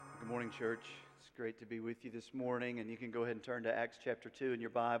morning, church. It's great to be with you this morning, and you can go ahead and turn to Acts chapter 2 in your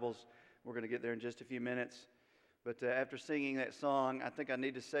Bibles. We're going to get there in just a few minutes. But after singing that song, I think I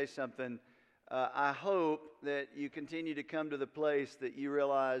need to say something. I hope that you continue to come to the place that you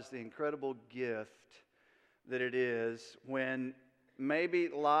realize the incredible gift that it is when maybe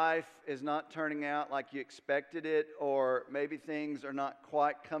life is not turning out like you expected it, or maybe things are not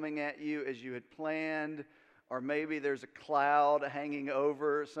quite coming at you as you had planned, or maybe there's a cloud hanging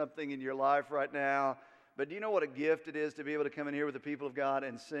over something in your life right now. But do you know what a gift it is to be able to come in here with the people of God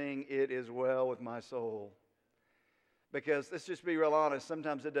and sing, "It is well with my soul"? Because let's just be real honest,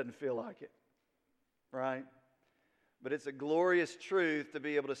 sometimes it doesn't feel like it, right? But it's a glorious truth to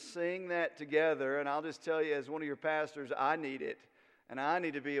be able to sing that together. And I'll just tell you, as one of your pastors, I need it. And I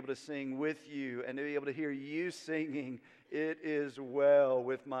need to be able to sing with you and to be able to hear you singing, "It is well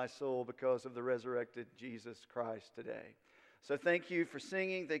with my soul," because of the resurrected Jesus Christ today. So thank you for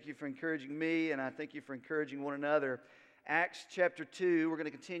singing. Thank you for encouraging me. And I thank you for encouraging one another. Acts chapter 2, we're going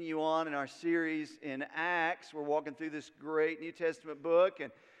to continue on in our series in Acts. We're walking through this great New Testament book.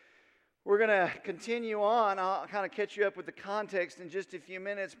 And we're going to continue on. I'll kind of catch you up with the context in just a few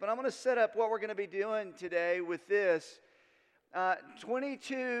minutes. But I'm going to set up what we're going to be doing today with this.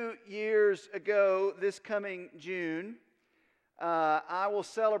 22 years ago, this coming June, I will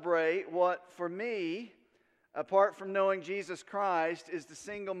celebrate what, for me, apart from knowing Jesus Christ, is the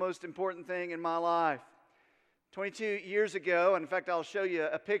single most important thing in my life. 22 years ago, in fact, I'll show you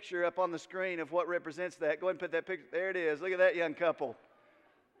a picture up on the screen of what represents that. Go ahead and put that picture. There it is. Look at that young couple.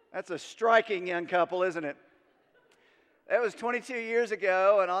 That's a striking young couple, isn't it? That was 22 years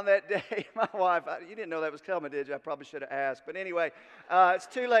ago, and on that day, my wife, you didn't know that was coming, did you? I probably should have asked. But anyway, it's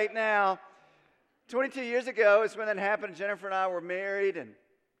too late now. 22 years ago is when that happened. Jennifer and I were married, and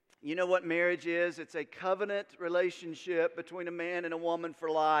you know what marriage is. It's a covenant relationship between a man and a woman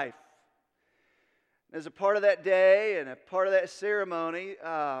for life. As a part of that day and a part of that ceremony,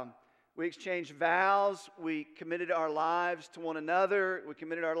 we exchanged vows. We committed our lives to one another. We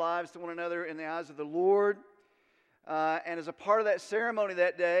committed our lives to one another in the eyes of the Lord. And as a part of that ceremony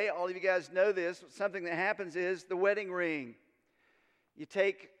that day, all of you guys know this, something that happens is the wedding ring. You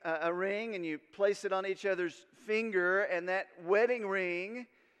take a ring and you place it on each other's finger, and that wedding ring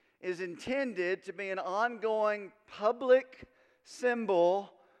is intended to be an ongoing public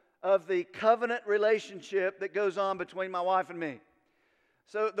symbol of the covenant relationship that goes on between my wife and me.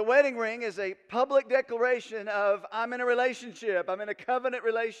 So the wedding ring is a public declaration of, I'm in a relationship, I'm in a covenant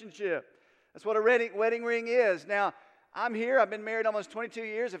relationship. That's what a wedding ring is. Now, I'm here. I've been married almost 22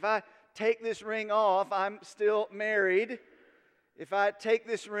 years. If I take this ring off, I'm still married. If I take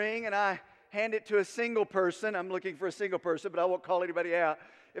this ring and I hand it to a single person, I'm looking for a single person, but I won't call anybody out.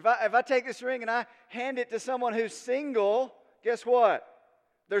 If I take this ring and I hand it to someone who's single, guess what?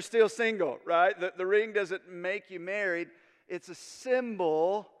 They're still single, right? The ring doesn't make you married. It's a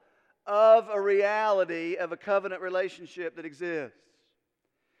symbol of a reality of a covenant relationship that exists.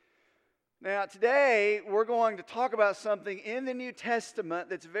 Now, today, we're going to talk about something in the New Testament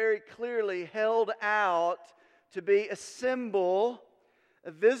that's very clearly held out to be a symbol, a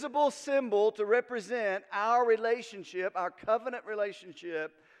visible symbol to represent our relationship, our covenant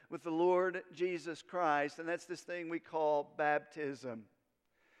relationship with the Lord Jesus Christ, and that's this thing we call baptism.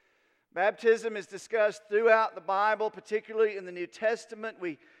 Baptism is discussed throughout the Bible, particularly in the New Testament.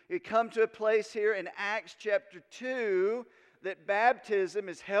 We come to a place here in Acts chapter 2 that baptism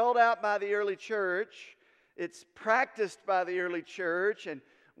is held out by the early church. It's practiced by the early church, and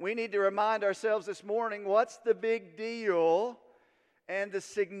we need to remind ourselves this morning, what's the big deal and the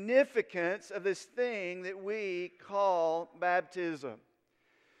significance of this thing that we call baptism?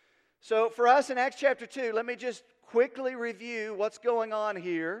 So for us in Acts chapter 2, let me just quickly review what's going on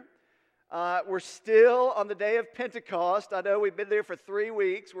here. We're still on the day of Pentecost. I know we've been there for 3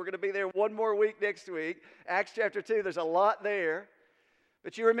 weeks. We're going to be there one more week next week. Acts chapter 2, there's a lot there.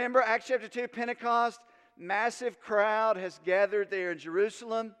 But you remember Acts chapter 2, Pentecost, massive crowd has gathered there in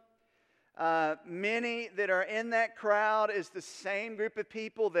Jerusalem. Many that are in that crowd is the same group of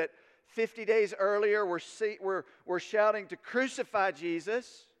people that 50 days earlier were shouting to crucify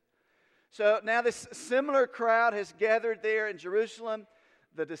Jesus. So now this similar crowd has gathered there in Jerusalem.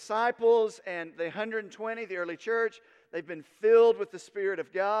 The disciples and the 120, the early church, they've been filled with the Spirit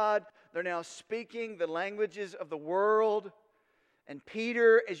of God. They're now speaking the languages of the world. And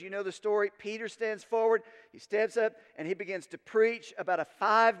Peter, as you know the story, Peter stands forward. He steps up and he begins to preach about a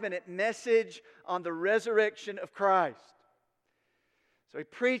 5-minute message on the resurrection of Christ. So he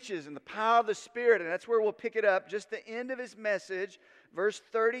preaches in the power of the Spirit, and that's where we'll pick it up. Just the end of his message, verse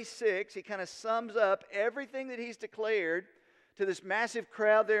 36, he kind of sums up everything that he's declared to this massive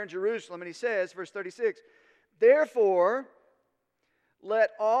crowd there in Jerusalem, and he says, verse 36, "Therefore,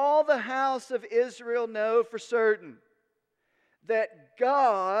 let all the house of Israel know for certain that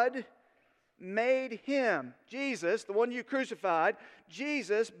God made him," Jesus, the one you crucified,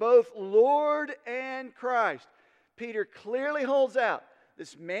 Jesus, both Lord and Christ. Peter clearly holds out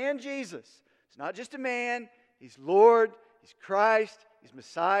this man Jesus. He's not just a man, he's Lord, he's Christ, he's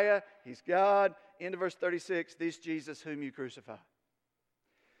Messiah, he's God. End of verse 36, "This Jesus whom you crucified."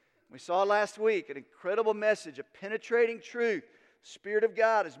 We saw last week an incredible message, a penetrating truth. The Spirit of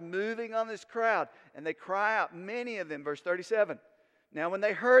God is moving on this crowd, and they cry out, many of them, verse 37. "Now when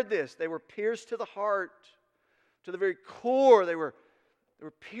they heard this, they were pierced to the heart, to the very core. They were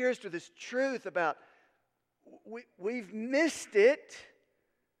pierced with this truth about, we've missed it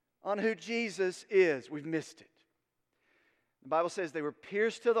on who Jesus is. We've missed it." The Bible says they were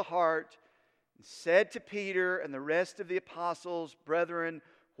pierced to the heart and said to Peter and the rest of the apostles, "Brethren,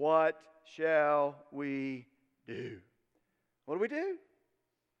 what shall we do?" What do we do?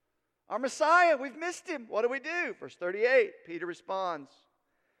 Our Messiah, we've missed him. What do we do? Verse 38, Peter responds.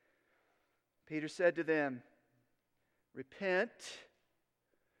 Peter said to them, "Repent."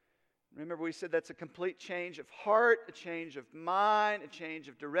 Remember, we said that's a complete change of heart, a change of mind, a change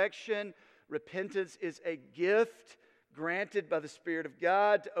of direction. Repentance is a gift granted by the Spirit of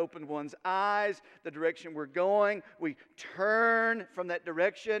God to open one's eyes, the direction we're going. We turn from that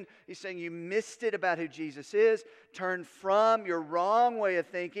direction. He's saying you missed it about who Jesus is. Turn from your wrong way of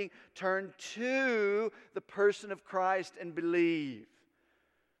thinking. Turn to the person of Christ and believe.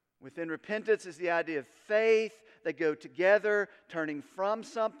 Within repentance is the idea of faith. They go together, turning from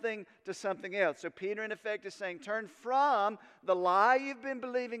something to something else. So Peter, in effect, is saying, turn from the lie you've been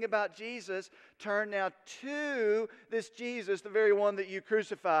believing about Jesus. Turn now to this Jesus, the very one that you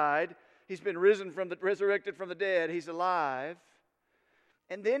crucified. He's been resurrected from the dead. He's alive.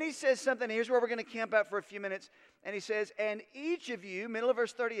 And then he says something. Here's where we're going to camp out for a few minutes. And he says, "And each of you," middle of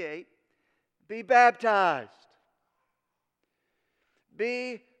verse 38, "be baptized."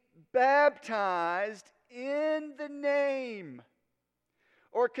 Be baptized in the name,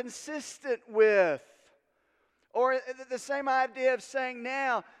 or consistent with, or the same idea of saying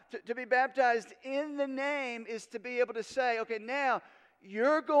now, to be baptized in the name is to be able to say, okay, now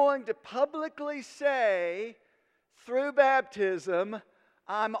you're going to publicly say through baptism,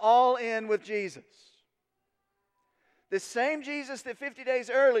 I'm all in with Jesus. The same Jesus that 50 days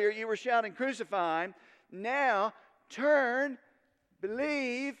earlier you were shouting, "Crucify him," now turn,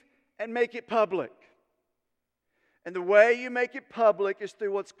 believe, and make it public. And the way you make it public is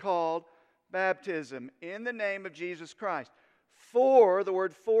through what's called baptism in the name of Jesus Christ. For, the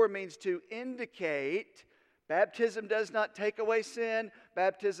word "for" means to indicate. Baptism does not take away sin.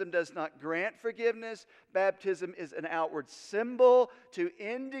 Baptism does not grant forgiveness. Baptism is an outward symbol to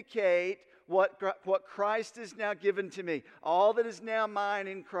indicate what Christ is now given to me. All that is now mine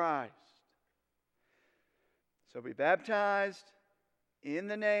in Christ. So be baptized in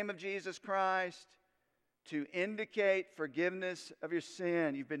the name of Jesus Christ to indicate forgiveness of your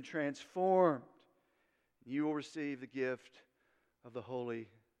sin. You've been transformed. You will receive the gift of the Holy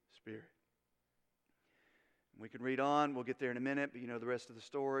Spirit. We can read on. We'll get there in a minute, but you know the rest of the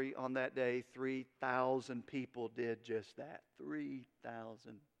story. On that day, 3,000 people did just that.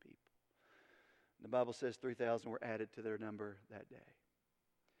 3,000 people. The Bible says 3,000 were added to their number that day.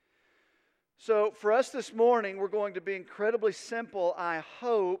 So for us this morning, we're going to be incredibly simple, I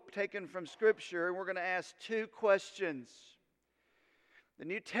hope, taken from Scripture, and we're going to ask two questions. The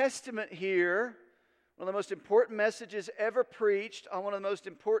New Testament here, one of the most important messages ever preached on one of the most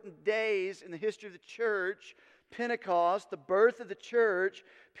important days in the history of the church, Pentecost, the birth of the church.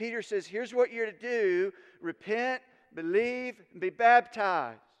 Peter says, here's what you're to do: repent, believe, and be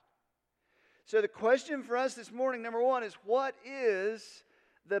baptized. So the question for us this morning, number one, is what is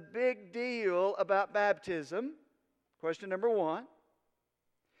the big deal about baptism? Question number one.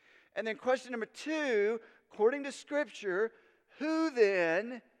 And then question number two, according to Scripture, who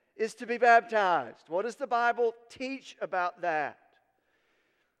then is to be baptized? What does the Bible teach about that?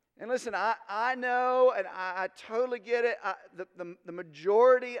 And listen, I know, and I totally get it. The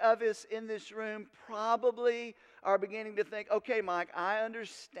majority of us in this room probably are beginning to think, okay, Mike, I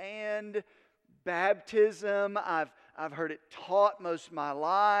understand baptism. I've heard it taught most of my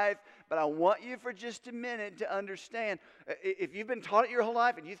life, but I want you for just a minute to understand. If you've been taught it your whole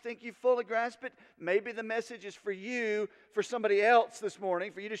life and you think you fully grasp it, maybe the message is for you, for somebody else this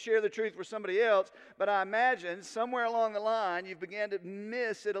morning, for you to share the truth with somebody else. But I imagine somewhere along the line you've begun to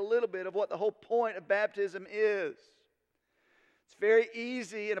miss it a little bit of what the whole point of baptism is. It's very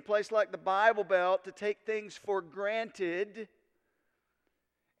easy in a place like the Bible Belt to take things for granted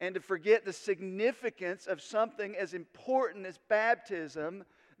and to forget the significance of something as important as baptism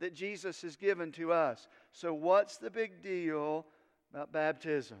that Jesus has given to us. So what's the big deal about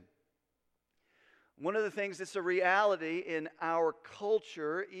baptism? One of the things that's a reality in our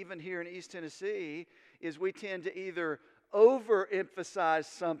culture, even here in East Tennessee, is we tend to either overemphasize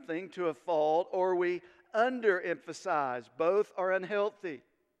something to a fault or we underemphasize. Both are unhealthy.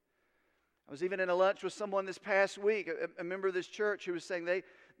 I was even in a lunch with someone this past week, a member of this church, who was saying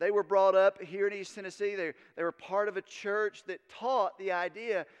they were brought up here in East Tennessee. They were part of a church that taught the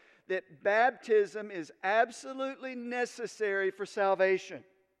idea that baptism is absolutely necessary for salvation.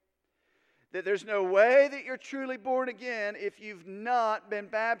 That there's no way that you're truly born again if you've not been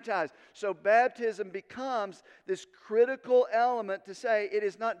baptized. So baptism becomes this critical element to say it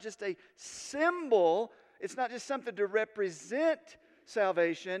is not just a symbol, it's not just something to represent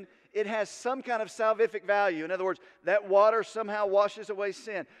salvation, it has some kind of salvific value. In other words, that water somehow washes away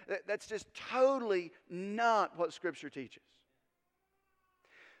sin. That's just totally not what Scripture teaches.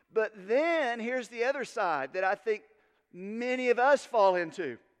 But then, here's the other side that I think many of us fall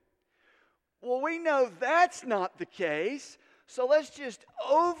into. Well, we know that's not the case, so let's just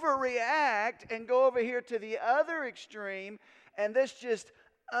overreact and go over here to the other extreme, and let's just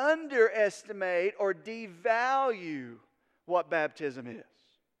underestimate or devalue what baptism is.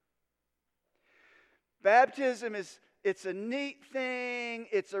 Baptism it's a neat thing.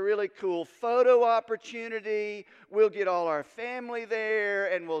 It's a really cool photo opportunity. We'll get all our family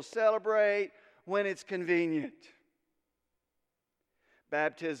there and we'll celebrate when it's convenient.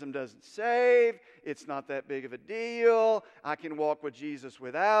 Baptism doesn't save. It's not that big of a deal. I can walk with Jesus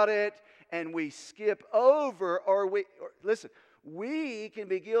without it. And we skip over, listen, we can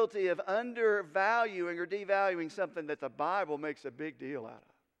be guilty of undervaluing or devaluing something that the Bible makes a big deal out of.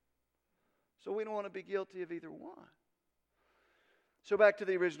 So we don't want to be guilty of either one. So back to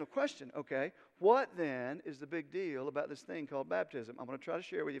the original question, okay, what then is the big deal about this thing called baptism? I'm going to try to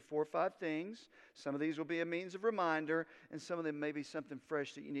share with you 4 or 5 things. Some of these will be a means of reminder, and some of them may be something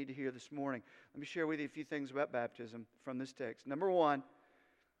fresh that you need to hear this morning. Let me share with you a few things about baptism from this text. Number 1,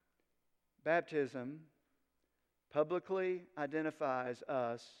 baptism publicly identifies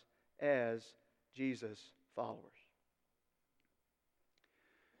us as Jesus followers.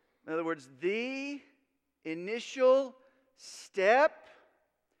 In other words, the initial step,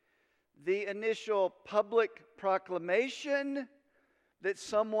 the initial public proclamation that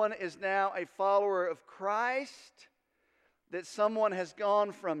someone is now a follower of Christ, that someone has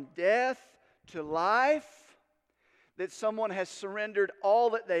gone from death to life, that someone has surrendered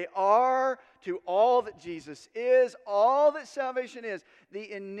all that they are to all that Jesus is, all that salvation is.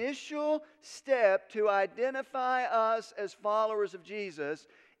 The initial step to identify us as followers of Jesus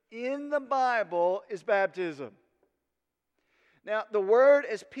in the Bible is baptism. Now, the word,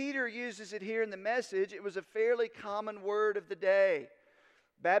 as Peter uses it here in the Message, it was a fairly common word of the day.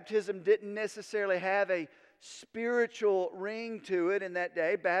 Baptism didn't necessarily have a spiritual ring to it in that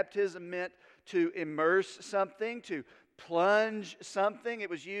day. Baptism meant to immerse something, to plunge something. It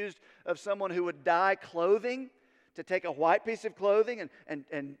was used of someone who would dye clothing, to take a white piece of clothing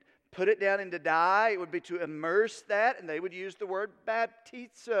and put it down into dye. It would be to immerse that, and they would use the word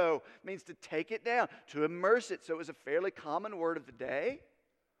baptizo. It means to take it down, to immerse it. So it was a fairly common word of the day.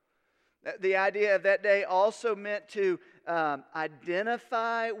 The idea of that day also meant to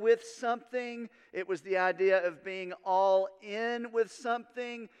identify with something. It was the idea of being all in with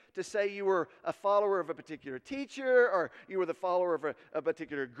something, to say you were a follower of a particular teacher, or you were the follower of a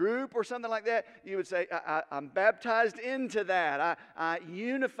particular group or something like that. You would say, I'm baptized into that. I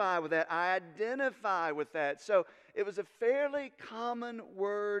unify with that. I identify with that. So it was a fairly common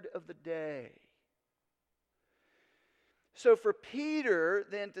word of the day. So for Peter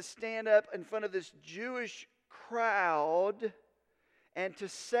then to stand up in front of this Jewish crowd and to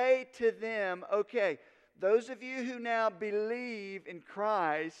say to them, okay, those of you who now believe in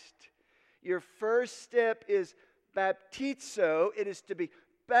Christ, your first step is baptizo. It is to be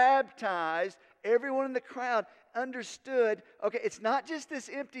baptized. Everyone in the crowd understood, okay, it's not just this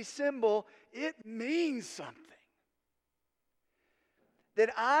empty symbol, it means something.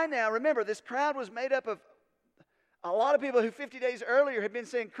 That I now, remember, this crowd was made up of a lot of people who 50 days earlier had been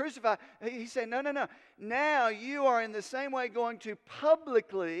saying crucify. He's saying, no. Now you are in the same way going to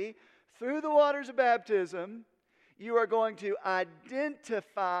publicly, through the waters of baptism, you are going to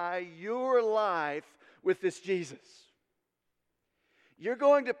identify your life with this Jesus. You're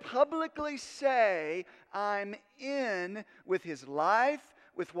going to publicly say, I'm in with his life,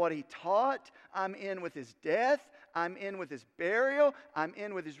 with what he taught. I'm in with his death. I'm in with His burial. I'm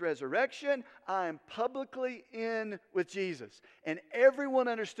in with His resurrection. I am publicly in with Jesus. And everyone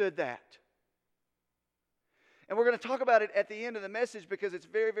understood that. And we're going to talk about it at the end of the message because it's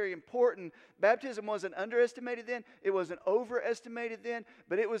very, very important. Baptism wasn't underestimated then. It wasn't overestimated then.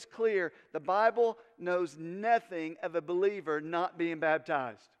 But it was clear the Bible knows nothing of a believer not being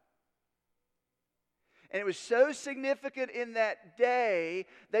baptized. And it was so significant in that day,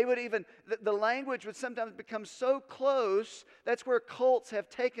 they would even, the language would sometimes become so close. That's where cults have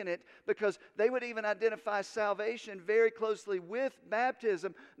taken it, because they would even identify salvation very closely with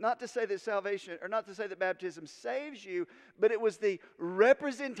baptism. Not to say that salvation, or not to say that baptism saves you, but it was the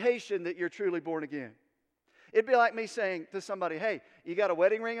representation that you're truly born again. It'd be like me saying to somebody, hey, you got a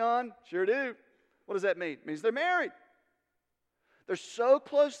wedding ring on? Sure do. What does that mean? It means they're married. They're so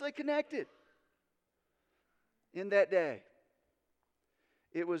closely connected. In that day,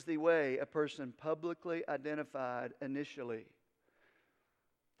 it was the way a person publicly identified initially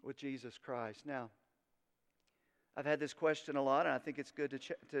with Jesus Christ. Now, I've had this question a lot, and I think it's good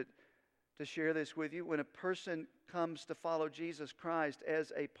to share this with you. When a person comes to follow Jesus Christ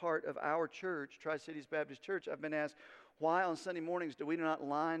as a part of our church, Tri-Cities Baptist Church, I've been asked, why on Sunday mornings do we not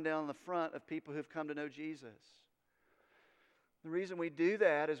line down the front of people who've come to know Jesus? The reason we do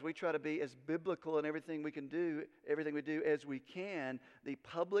that is we try to be as biblical in everything we do as we can. The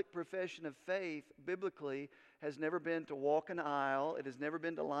public profession of faith, biblically, has never been to walk an aisle. It has never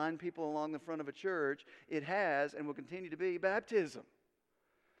been to line people along the front of a church. It has and will continue to be baptism.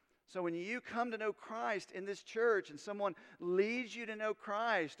 So when you come to know Christ in this church and someone leads you to know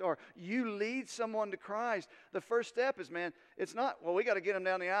Christ, or you lead someone to Christ, the first step is, man, it's not, well, we got to get them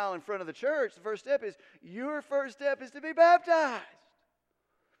down the aisle in front of the church. The first step is, your first step is to be baptized.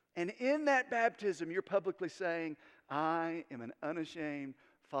 And in that baptism, you're publicly saying, I am an unashamed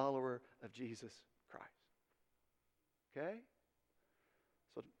follower of Jesus Christ. Okay?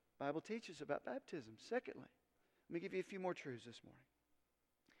 So the Bible teaches about baptism. Secondly, let me give you a few more truths this morning.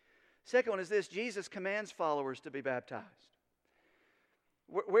 Second one is this: Jesus commands followers to be baptized.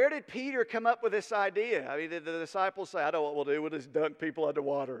 Where did Peter come up with this idea? I mean, the disciples say, I know what we'll do. We'll just dunk people under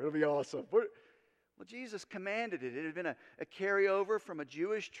water. It'll be awesome. Well, Jesus commanded it. It had been a carryover from a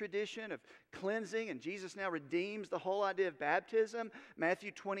Jewish tradition of cleansing, and Jesus now redeems the whole idea of baptism. Matthew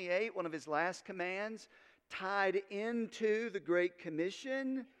 28, one of His last commands, tied into the Great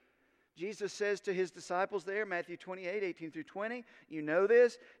Commission. Jesus says to His disciples there, Matthew 28, 18 through 20, you know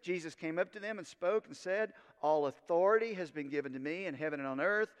this. Jesus came up to them and spoke and said, all authority has been given to me in heaven and on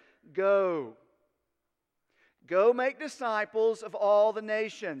earth. Go. Go make disciples of all the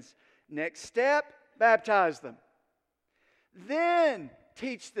nations. Next step, baptize them. Then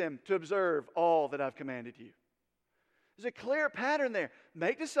teach them to observe all that I've commanded you. There's a clear pattern there.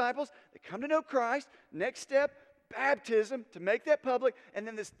 Make disciples. They come to know Christ. Next step, baptism, to make that public, and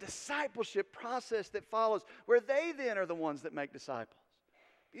then this discipleship process that follows, where they then are the ones that make disciples.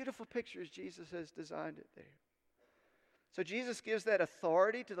 Beautiful pictures. Jesus has designed it there. So Jesus gives that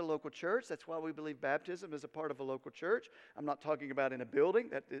authority to the local church. That's why we believe baptism is a part of a local church. I'm not talking about in a building.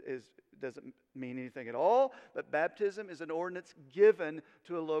 That doesn't mean anything at all. But baptism is an ordinance given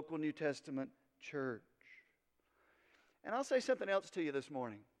to a local New Testament church. And I'll say something else to you this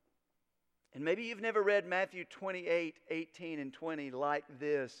morning. And maybe you've never read Matthew 28, 18, and 20 like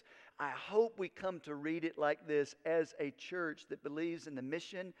this. I hope we come to read it like this as a church that believes in the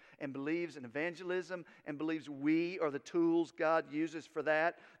mission and believes in evangelism and believes we are the tools God uses for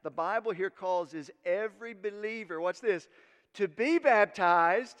that. The Bible here calls every believer, watch this, to be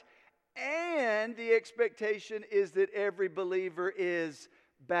baptized, and the expectation is that every believer is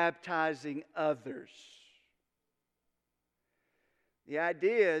baptizing others. The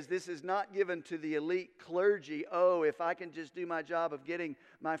idea is this is not given to the elite clergy. Oh, if I can just do my job of getting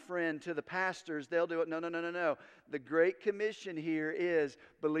my friend to the pastors, they'll do it. No. The Great Commission here is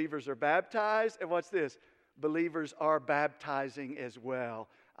believers are baptized. And what's this? Believers are baptizing as well.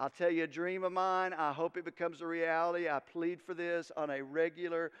 I'll tell you a dream of mine. I hope it becomes a reality. I plead for this on a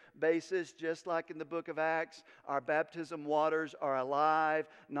regular basis, just like in the book of Acts. Our baptism waters are alive,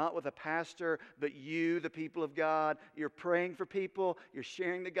 not with a pastor, but you, the people of God. You're praying for people. You're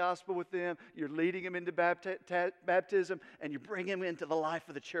sharing the gospel with them. You're leading them into baptism, and you bring them into the life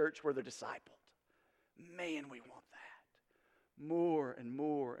of the church where they're discipled. Man, we want that. More and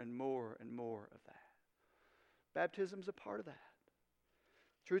more and more and more of that. Baptism's a part of that.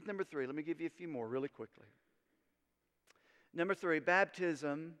 Truth number 3, let me give you a few more really quickly. Number 3,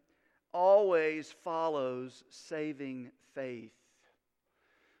 baptism always follows saving faith.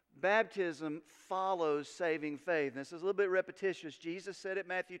 Baptism follows saving faith. And this is a little bit repetitious. Jesus said at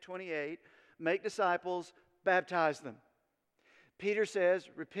Matthew 28, make disciples, baptize them. Peter says,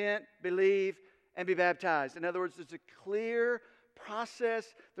 repent, believe, and be baptized. In other words, there's a clear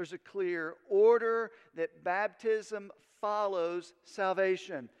process, there's a clear order that baptism follows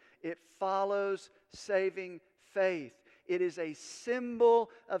salvation. It follows saving faith. It is a symbol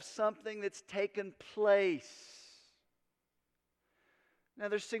of something that's taken place. Now,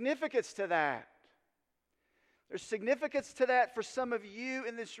 there's significance to that. There's significance to that for some of you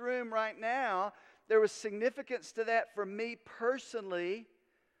in this room right now. There was significance to that for me personally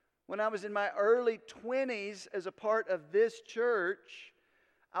when I was in my early 20s as a part of this church.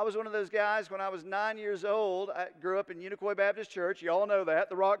 I was one of those guys when I was 9 years old. I grew up in Unicoi Baptist Church. You all know that,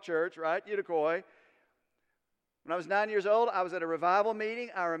 the Rock Church, right? Unicoi. When I was 9 years old, I was at a revival meeting.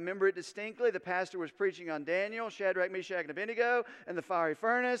 I remember it distinctly. The pastor was preaching on Daniel, Shadrach, Meshach, and Abednego, and the fiery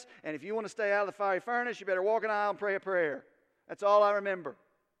furnace. And if you want to stay out of the fiery furnace, you better walk an aisle and pray a prayer. That's all I remember.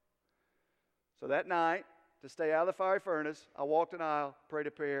 So that night, to stay out of the fiery furnace, I walked an aisle, prayed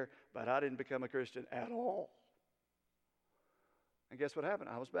a prayer, but I didn't become a Christian at all. And guess what happened?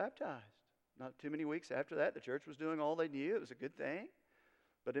 I was baptized. Not too many weeks after that, the church was doing all they knew. It was a good thing.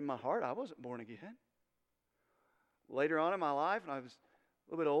 But in my heart, I wasn't born again. Later on in my life, when I was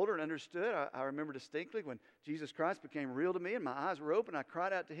a little bit older and understood, I remember distinctly when Jesus Christ became real to me and my eyes were open, I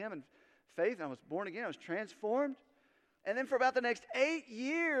cried out to Him in faith and I was born again. I was transformed. And then for about the next 8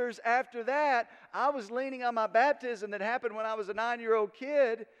 years after that, I was leaning on my baptism that happened when I was a 9-year-old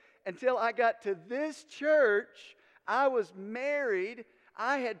kid until I got to this church. I was married.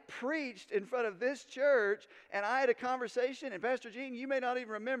 I had preached in front of this church, and I had a conversation, and Pastor Gene, you may not even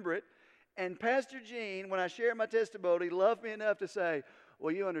remember it, and Pastor Gene, when I shared my testimony, loved me enough to say,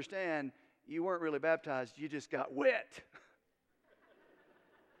 well, you understand, you weren't really baptized, you just got wet.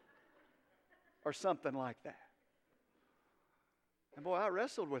 Or something like that. And boy, I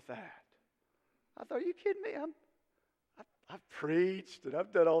wrestled with that. I thought, are you kidding me? I've preached and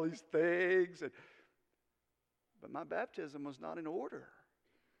I've done all these things. But my baptism was not in order.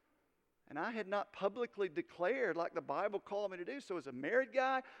 And I had not publicly declared like the Bible called me to do. So as a married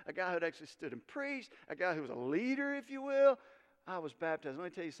guy, a guy who had actually stood and preached, a guy who was a leader, if you will, I was baptized. Let me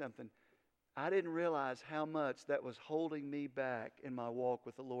tell you something. I didn't realize how much that was holding me back in my walk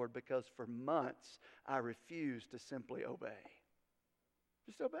with the Lord because for months I refused to simply obey.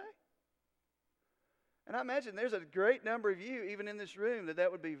 Just obey. And I imagine there's a great number of you, even in this room,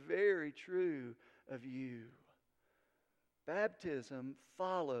 that would be very true of you. Baptism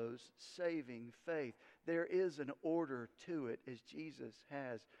follows saving faith. There is an order to it as Jesus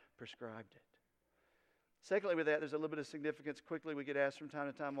has prescribed it. Secondly, with that, there's a little bit of significance. Quickly, we get asked from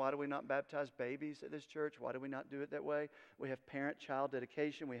time to time, why do we not baptize babies at this church? Why do we not do it that way? We have parent-child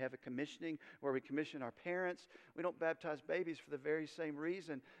dedication. We have a commissioning where we commission our parents. We don't baptize babies for the very same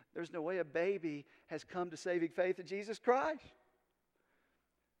reason. There's no way a baby has come to saving faith in Jesus Christ.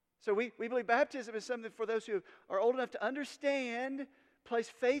 So we believe baptism is something for those who are old enough to understand, place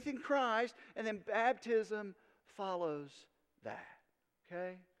faith in Christ, and then baptism follows that.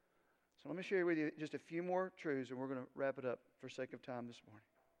 Okay? So let me share with you just a few more truths, and we're going to wrap it up for sake of time this morning.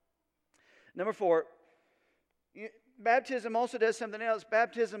 Number 4, baptism also does something else.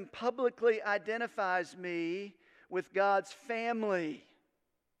 Baptism publicly identifies me with God's family.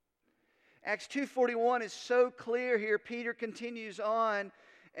 Acts 2:41 is so clear here. Peter continues on,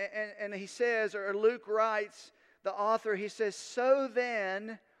 and he says, or Luke writes, the author, he says, so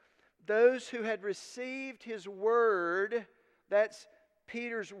then those who had received his word, that's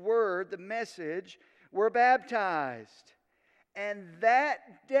Peter's word, the message, were baptized. And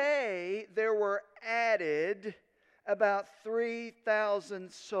that day there were added about 3,000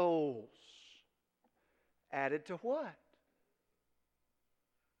 souls. Added to what?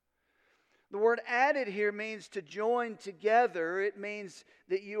 The word added here means to join together. It means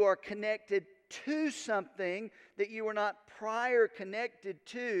that you are connected to something that you were not prior connected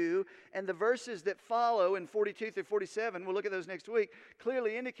to. And the verses that follow in 42 through 47, we'll look at those next week,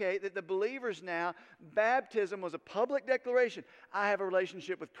 clearly indicate that the believers now, baptism was a public declaration. I have a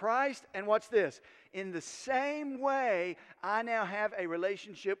relationship with Christ, and watch this. In the same way, I now have a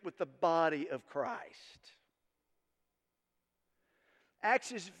relationship with the body of Christ.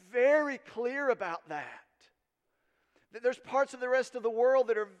 Acts is very clear about that. There's parts of the rest of the world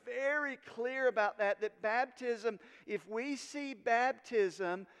that are very clear about that. That baptism, if we see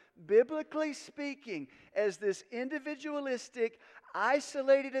baptism, biblically speaking, as this individualistic,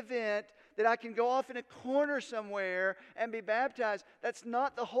 isolated event that I can go off in a corner somewhere and be baptized, that's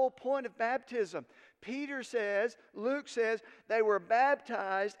not the whole point of baptism. Peter says, Luke says, they were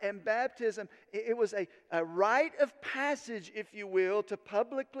baptized, and baptism, it was a rite of passage, if you will, to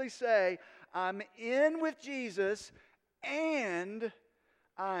publicly say, I'm in with Jesus and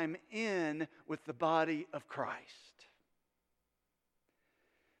I'm in with the body of Christ.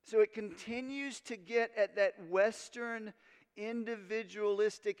 So it continues to get at that Western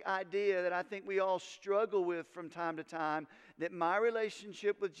individualistic idea that I think we all struggle with from time to time, that my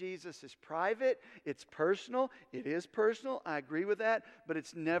relationship with Jesus is private, it's personal, it is personal, I agree with that, but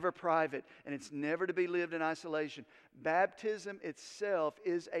it's never private, and it's never to be lived in isolation. Baptism itself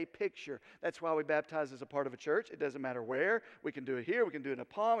is a picture. That's why we baptize as a part of a church. It doesn't matter where. We can do it here, we can do it in a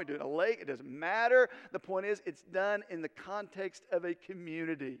pond, we can do it in a lake, it doesn't matter. The point is, it's done in the context of a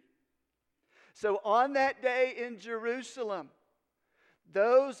community. So on that day in Jerusalem,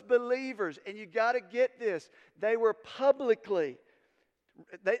 those believers, and you got to get this, they were publicly,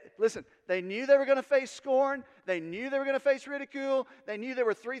 they knew they were going to face scorn, they knew they were going to face ridicule, they knew there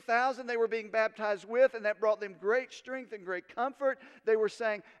were 3,000 they were being baptized with, and that brought them great strength and great comfort. They were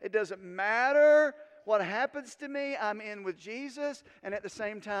saying, it doesn't matter what happens to me, I'm in with Jesus, and at the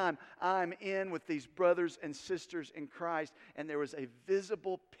same time, I'm in with these brothers and sisters in Christ, and there was a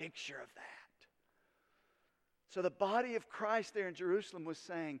visible picture of that. So the body of Christ there in Jerusalem was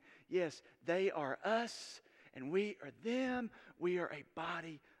saying, yes, they are us and we are them. We are a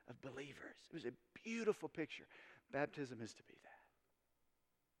body of believers. It was a beautiful picture. Baptism is to be that.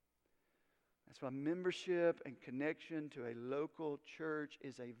 That's why membership and connection to a local church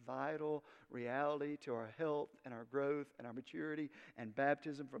is a vital reality to our health and our growth and our maturity. And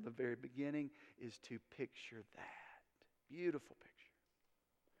baptism from the very beginning is to picture that. Beautiful picture.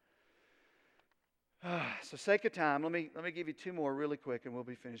 So sake of time, let me give you two more really quick and we'll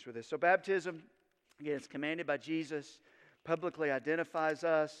be finished with this. So baptism, again, it's commanded by Jesus, publicly identifies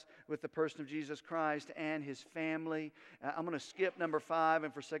us with the person of Jesus Christ and His family. I'm going to skip number 5,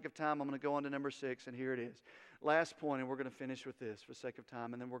 and for sake of time, I'm going to go on to number 6, and here it is. Last point, and we're going to finish with this for sake of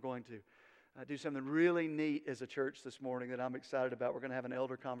time, and then we're going to do something really neat as a church this morning that I'm excited about. We're going to have an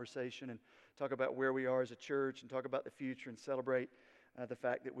elder conversation and talk about where we are as a church and talk about the future and celebrate the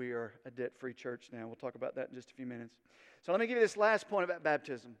fact that we are a debt-free church now. We'll talk about that in just a few minutes. So let me give you this last point about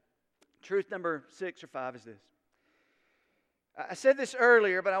baptism. Truth number 6 or 5 is this. I said this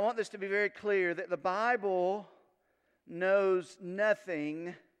earlier, but I want this to be very clear, that the Bible knows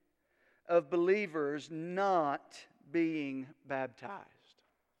nothing of believers not being baptized.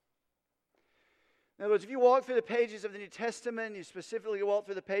 In other words, if you walk through the pages of the New Testament, you specifically walk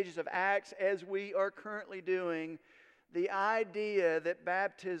through the pages of Acts, as we are currently doing, the idea that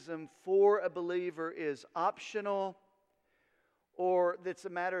baptism for a believer is optional, or that's a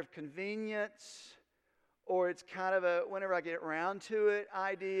matter of convenience, or it's kind of a whenever I get around to it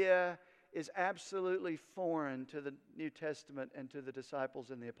idea is absolutely foreign to the New Testament and to the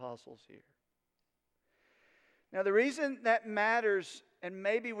disciples and the apostles here. Now, the reason that matters, and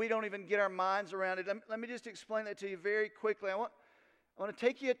maybe we don't even get our minds around it, let me just explain that to you very quickly. I want to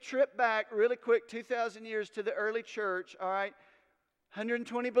take you a trip back really quick, 2,000 years to the early church, all right?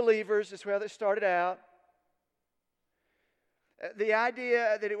 120 believers, that's how they started out. The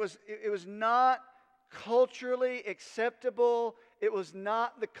idea that it was not culturally acceptable, it was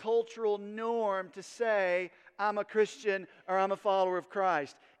not the cultural norm to say, I'm a Christian or I'm a follower of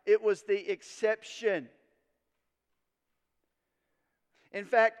Christ. It was the exception. In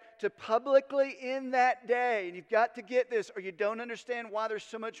fact, to publicly in that day, and you've got to get this or you don't understand why there's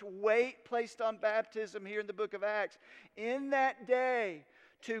so much weight placed on baptism here in the book of Acts. In that day,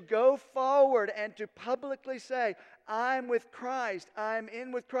 to go forward and to publicly say, I'm with Christ, I'm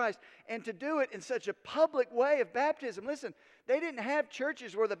in with Christ, and to do it in such a public way of baptism. Listen, they didn't have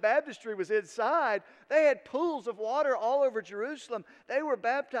churches where the baptistry was inside. They had pools of water all over Jerusalem. They were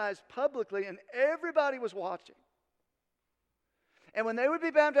baptized publicly, and everybody was watching. And when they would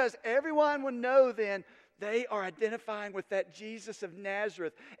be baptized, everyone would know then they are identifying with that Jesus of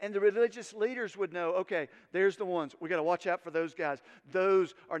Nazareth. And the religious leaders would know, okay, there's the ones. We got to watch out for those guys.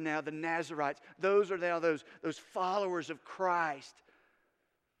 Those are now the Nazarites. Those are now those followers of Christ.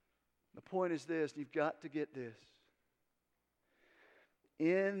 The point is this, you've got to get this.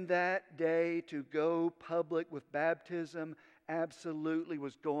 In that day, to go public with baptism absolutely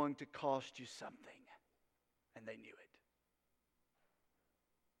was going to cost you something. And they knew it.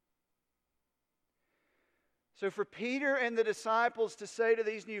 So for Peter and the disciples to say to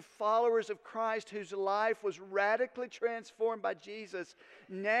these new followers of Christ whose life was radically transformed by Jesus,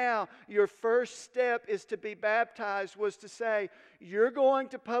 now your first step is to be baptized, was to say, you're going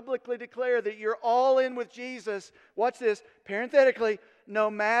to publicly declare that you're all in with Jesus. Watch this, parenthetically, no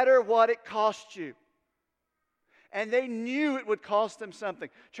matter what it costs you. And they knew it would cost them something.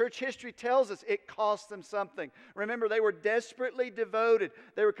 Church history tells us it cost them something. Remember, they were desperately devoted.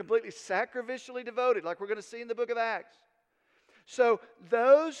 They were completely sacrificially devoted, like we're going to see in the book of Acts. So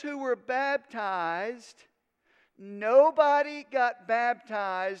those who were baptized, nobody got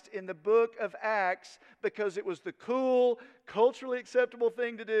baptized in the book of Acts because it was the cool, culturally acceptable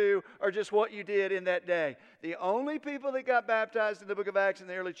thing to do or just what you did in that day. The only people that got baptized in the book of Acts in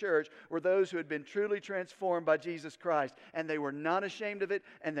the early church were those who had been truly transformed by Jesus Christ. And they were not ashamed of it,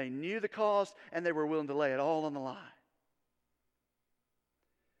 and they knew the cost, and they were willing to lay it all on the line.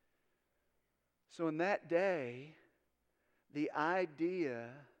 So in that day, the idea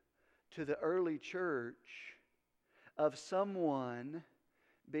to the early church of someone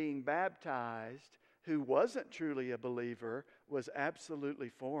being baptized who wasn't truly a believer was absolutely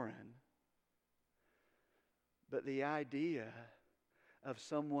foreign. But the idea of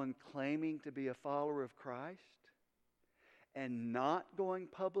someone claiming to be a follower of Christ and not going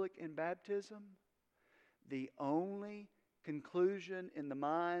public in baptism, the only conclusion in the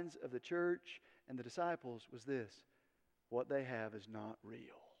minds of the church and the disciples was this: what they have is not real.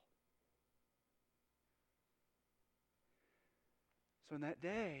 So in that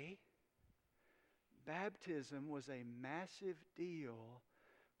day, baptism was a massive deal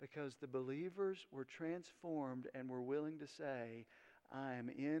because the believers were transformed and were willing to say, I am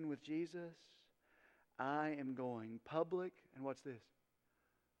in with Jesus. I am going public. And what's this?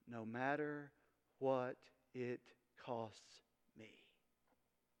 No matter what it costs me.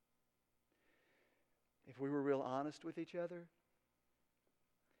 If we were real honest with each other,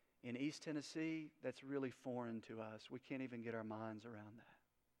 in East Tennessee, that's really foreign to us. We can't even get our minds around that.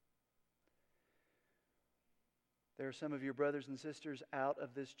 There are some of your brothers and sisters out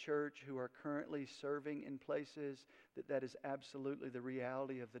of this church who are currently serving in places that is absolutely the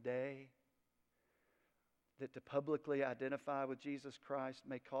reality of the day. That to publicly identify with Jesus Christ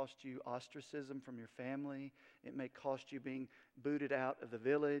may cost you ostracism from your family. It may cost you being booted out of the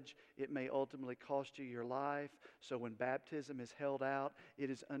village. It may ultimately cost you your life. So when baptism is held out, it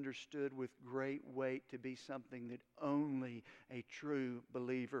is understood with great weight to be something that only a true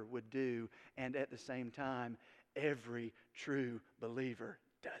believer would do. And at the same time, every true believer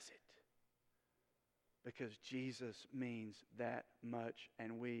does it. Because Jesus means that much,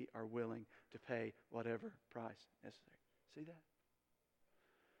 and we are willing to pay whatever price necessary. See that?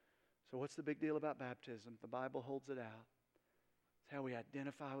 So what's the big deal about baptism? The Bible holds it out. It's how we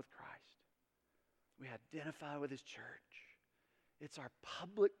identify with Christ. We identify with His church. It's our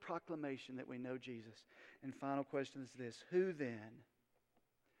public proclamation that we know Jesus. And final question is this: Who then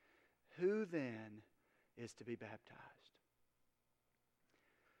is to be baptized?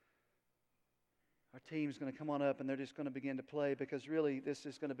 Our team's going to come on up and they're just going to begin to play, because really this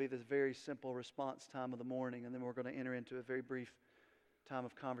is going to be this very simple response time of the morning, and then we're going to enter into a very brief time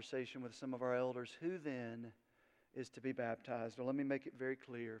of conversation with some of our elders. Who then is to be baptized? Well, let me make it very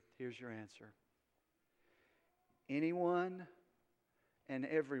clear. Here's your answer. Anyone and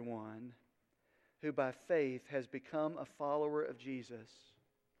everyone who by faith has become a follower of Jesus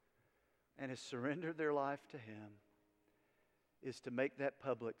and has surrendered their life to Him is to make that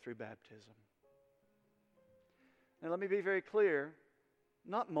public through baptism. Now let me be very clear,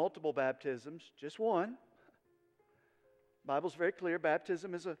 not multiple baptisms, just one. The Bible's very clear,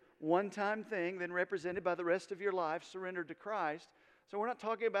 baptism is a one-time thing, then represented by the rest of your life surrendered to Christ. So we're not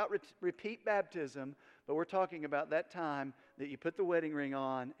talking about repeat baptism, but we're talking about that time that you put the wedding ring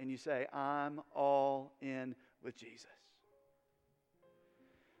on and you say, I'm all in with Jesus.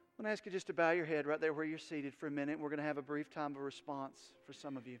 I'm going to ask you just to bow your head right there where you're seated for a minute. We're going to have a brief time of response for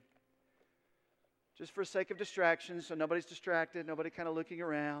some of you. Just for the sake of distraction, so nobody's distracted, nobody kind of looking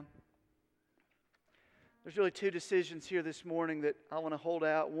around. There's really two decisions here this morning that I want to hold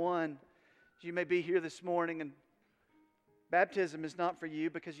out. One, you may be here this morning and baptism is not for you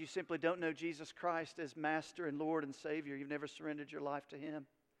because you simply don't know Jesus Christ as Master and Lord and Savior. You've never surrendered your life to Him.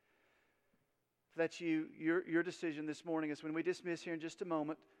 If that's you, your decision this morning is when we dismiss here in just a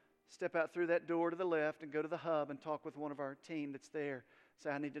moment, step out through that door to the left and go to the hub and talk with one of our team that's there. Say,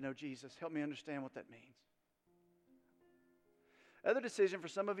 I need to know Jesus. Help me understand what that means. Other decision for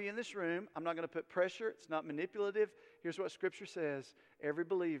some of you in this room, I'm not going to put pressure. It's not manipulative. Here's what Scripture says. Every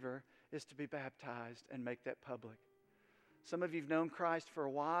believer is to be baptized and make that public. Some of you have known Christ for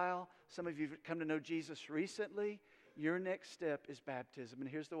a while. Some of you have come to know Jesus recently. Your next step is baptism. And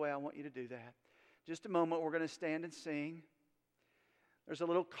here's the way I want you to do that. Just a moment, we're going to stand and sing. There's a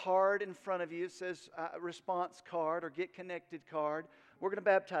little card in front of you. It says response card or get connected card. We're going to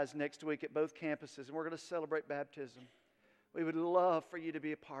baptize next week at both campuses, and we're going to celebrate baptism. We would love for you to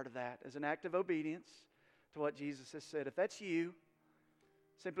be a part of that as an act of obedience, to what Jesus has said. If that's you,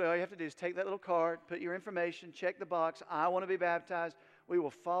 simply all you have to do is take that little card, put your information, check the box. I want to be baptized. We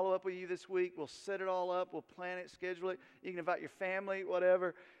will follow up with you this week. We'll set it all up. We'll plan it, schedule it. You can invite your family,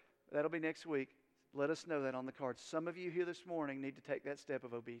 whatever. That'll be next week. Let us know that on the card. Some of you here this morning need to take that step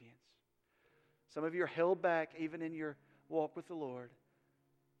of obedience. Some of you are held back even in your walk with the Lord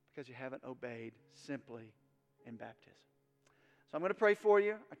because you haven't obeyed simply in baptism. So I'm going to pray for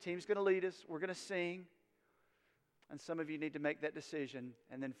you. Our team's going to lead us. We're going to sing. And some of you need to make that decision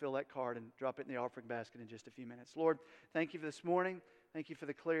and then fill that card and drop it in the offering basket in just a few minutes. Lord, thank you for this morning. Thank you for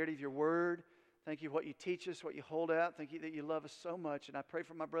the clarity of your word. Thank you for what you teach us, what you hold out. Thank you that you love us so much. And I pray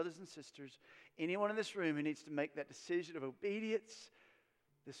for my brothers and sisters, anyone in this room who needs to make that decision of obedience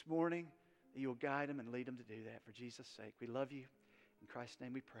this morning, that you will guide them and lead them to do that for Jesus' sake. We love you. In Christ's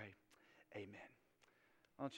name we pray. Amen.